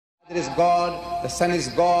There is God, the Son is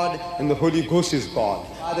God, and the Holy Ghost is God.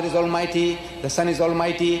 Father is Almighty, the Son is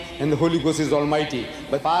Almighty, and the Holy Ghost is Almighty.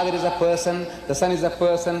 But Father is a person, the Son is a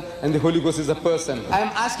person, and the Holy Ghost is a person. I am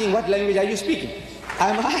asking, what language are you speaking?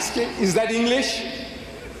 I am asking, is that English?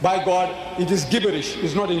 By God, it is gibberish,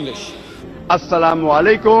 it's not English. Assalamu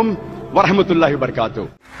alaikum wa rahmatullahi wa barakatuh.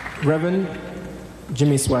 Reverend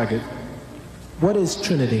Jimmy Swaggart, what is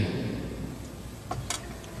Trinity?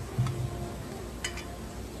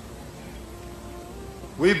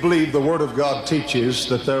 We believe the Word of God teaches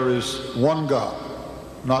that there is one God,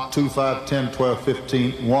 not 2, 5, 10, 12,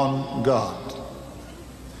 15, one God,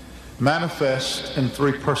 manifest in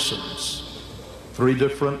three persons, three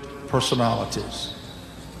different personalities.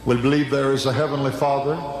 We believe there is a Heavenly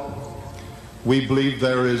Father, we believe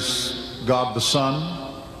there is God the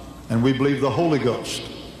Son, and we believe the Holy Ghost,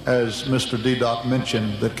 as Mr. Deedat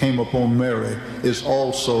mentioned, that came upon Mary, is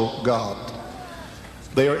also God.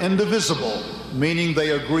 They are indivisible, meaning they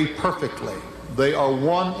agree perfectly. They are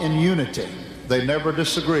one in unity. They never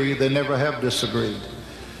disagree. They never have disagreed.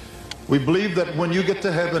 We believe that when you get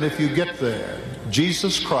to heaven, if you get there,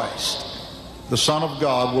 Jesus Christ, the Son of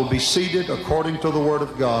God, will be seated according to the Word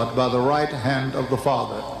of God by the right hand of the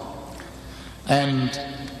Father, and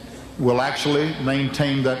will actually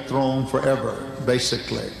maintain that throne forever,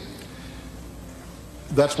 basically.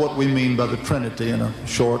 That's what we mean by the Trinity in a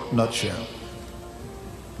short nutshell.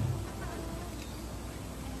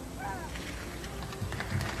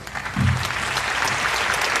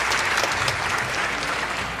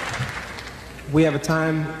 We have a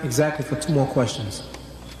time exactly for 2 more questions.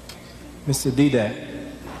 Mr. Deedat,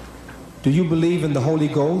 do you believe in the Holy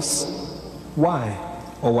Ghost? Why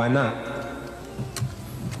or why not?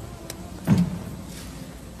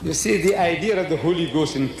 You see, the idea of the Holy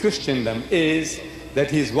Ghost in Christendom is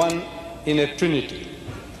that he is one in a Trinity.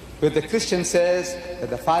 But the Christian says that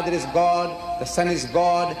the Father is God, the Son is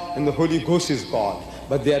God, and the Holy Ghost is God.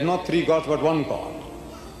 But they are not three gods, but one God.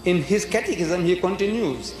 In his catechism, he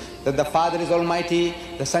continues that the Father is Almighty,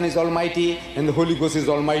 the Son is Almighty, and the Holy Ghost is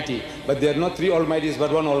Almighty. But they are not three Almighties,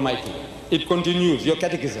 but one Almighty. It continues, your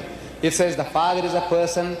catechism. It says the Father is a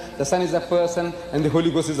person, the Son is a person, and the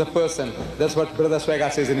Holy Ghost is a person. That's what Brother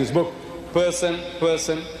Swaggart says in his book. Person,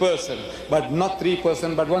 person, person. But not three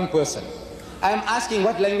person, but one person. I am asking,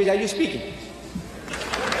 what language are you speaking?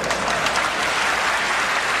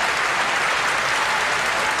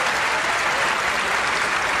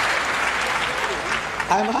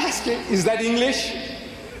 I am asking, is that English?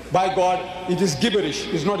 By God, it is gibberish,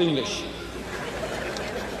 it's not English.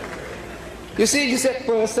 You see, you said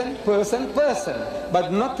person, person, person,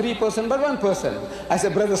 but not three person, but one person. I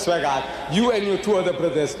said, Brother Swaggart, you and your 2 other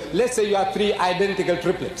brothers, let's say you are 3 identical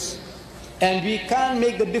triplets. And we can't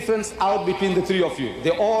make the difference out between the 3 of you.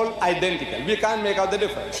 They're all identical. We can't make out the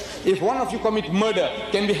difference. If one of you commit murder,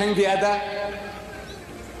 can we hang the other?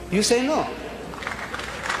 You say no.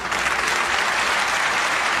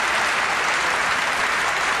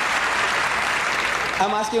 I'm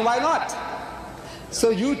asking, why not? So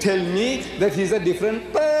you tell me that he's a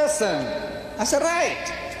different person. I said, right.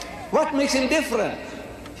 What makes him different?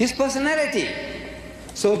 His personality.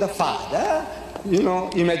 So the Father, you know,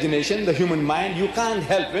 imagination, the human mind, you can't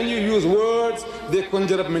help. When you use words, they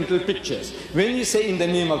conjure up mental pictures. When you say in the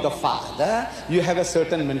name of the Father, you have a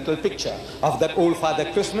certain mental picture of that old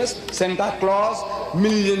Father Christmas, Santa Claus,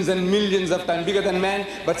 millions and millions of times bigger than man,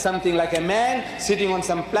 but something like a man sitting on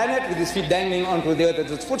some planet with his feet dangling onto the earth as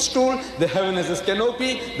his footstool, the heaven as his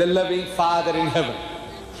canopy, the loving Father in heaven.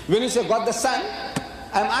 When you say God the Son,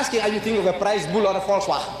 I'm asking, are you thinking of a prize bull or a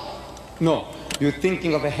Volkswagen? No. You're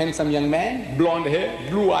thinking of a handsome young man, blonde hair,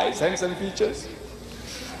 blue eyes, handsome features.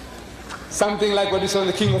 Something like what you saw in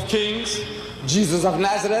the King of Kings, Jesus of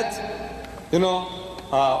Nazareth, you know,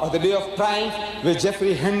 or the Day of Triumph, where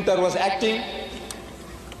Jeffrey Hunter was acting.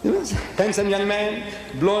 You know, handsome young man,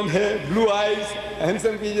 blonde hair, blue eyes,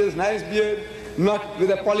 handsome features, nice beard, not with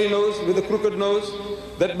a poly nose, with a crooked nose.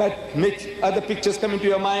 That might make other pictures come into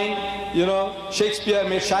your mind. You know, Shakespeare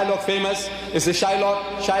made Shylock famous. Is it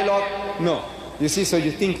Shylock? Shylock? No. You see, so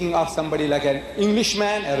you're thinking of somebody like an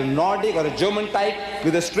Englishman or a Nordic or a German type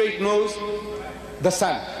with a straight nose, the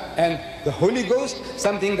Son. And the Holy Ghost,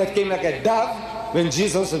 something that came like a dove when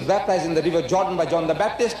Jesus was baptized in the river Jordan by John the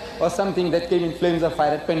Baptist, or something that came in flames of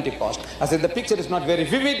fire at Pentecost. I said the picture is not very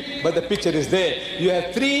vivid, but the picture is there. You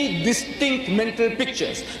have 3 distinct mental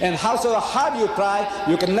pictures, and howsoever hard you try,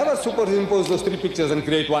 you can never superimpose those 3 pictures and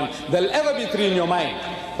create one. There'll ever be 3 in your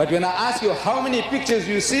mind. But when I ask you how many pictures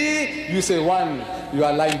you see, you say 1. You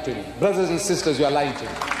are lying to me. Brothers and sisters, you are lying to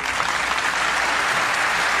me.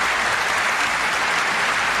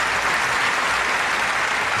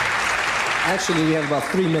 Actually, we have about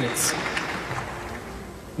 3 minutes.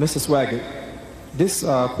 Mr. Swaggart, this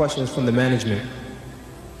question is from the management.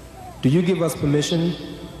 Do you give us permission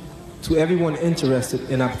to everyone interested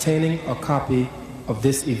in obtaining a copy of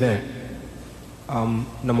this event?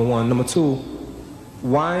 Number one. Number two,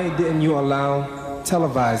 why didn't you allow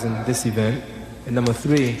televising this event? And number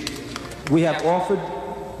three, we have offered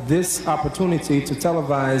this opportunity to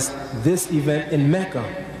televise this event in Mecca,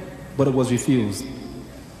 but it was refused.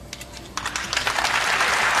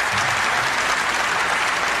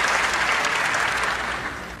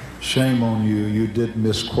 Shame on you, you did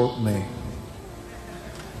misquote me.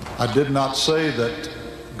 I did not say that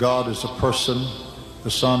God is a person, the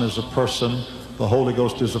Son is a person, the Holy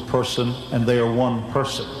Ghost is a person, and they are one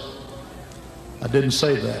person. I didn't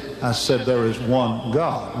say that. I said there is one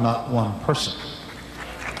God, not one person.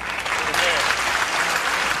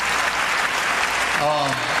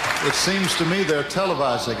 It seems to me they're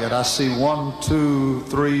televising it. I see 1, 2,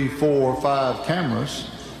 3, 4, 5 cameras.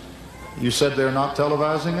 You said they're not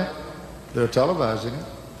televising it? They're televising it,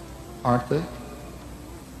 aren't they?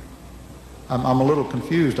 I'm a little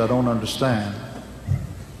confused. I don't understand.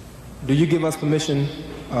 Do you give us permission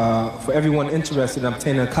for everyone interested in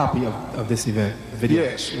obtaining a copy of this event video?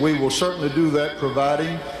 Yes, we will certainly do that,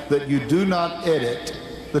 providing that you do not edit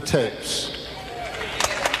the tapes.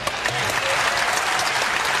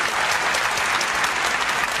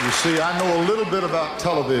 You see, I know a little bit about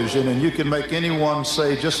television, and you can make anyone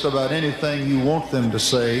say just about anything you want them to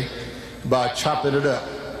say by chopping it up.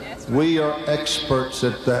 We are experts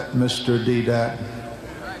at that, Mr. Deedat.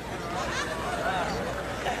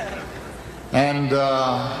 And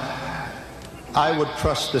I would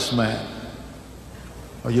trust this man.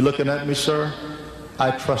 Are you looking at me, sir?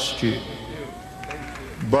 I trust you.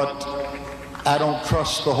 But I don't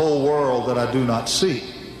trust the whole world that I do not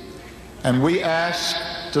see. And we ask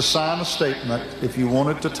to sign a statement if you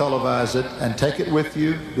wanted to televise it and take it with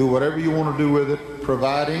you, do whatever you want to do with it,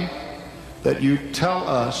 providing that you tell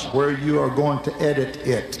us where you are going to edit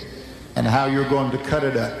it and how you're going to cut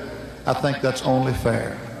it up. I think that's only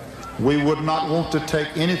fair. We would not want to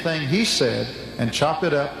take anything he said and chop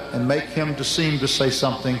it up and make him to seem to say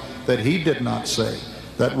something that he did not say.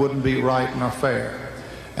 That wouldn't be right nor fair.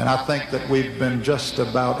 And I think that we've been just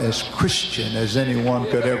about as Christian as anyone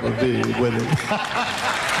could ever be with it.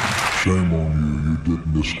 Shame on you, you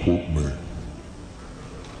did misquote me.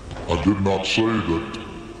 I did not say that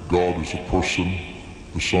God is a person,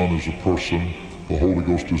 the Son is a person, the Holy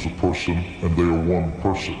Ghost is a person, and they are one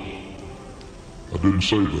person. I didn't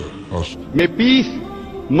say that. May peace,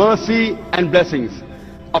 mercy and blessings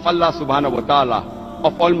of Allah subhanahu wa ta'ala,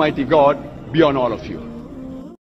 of Almighty God be on all of you.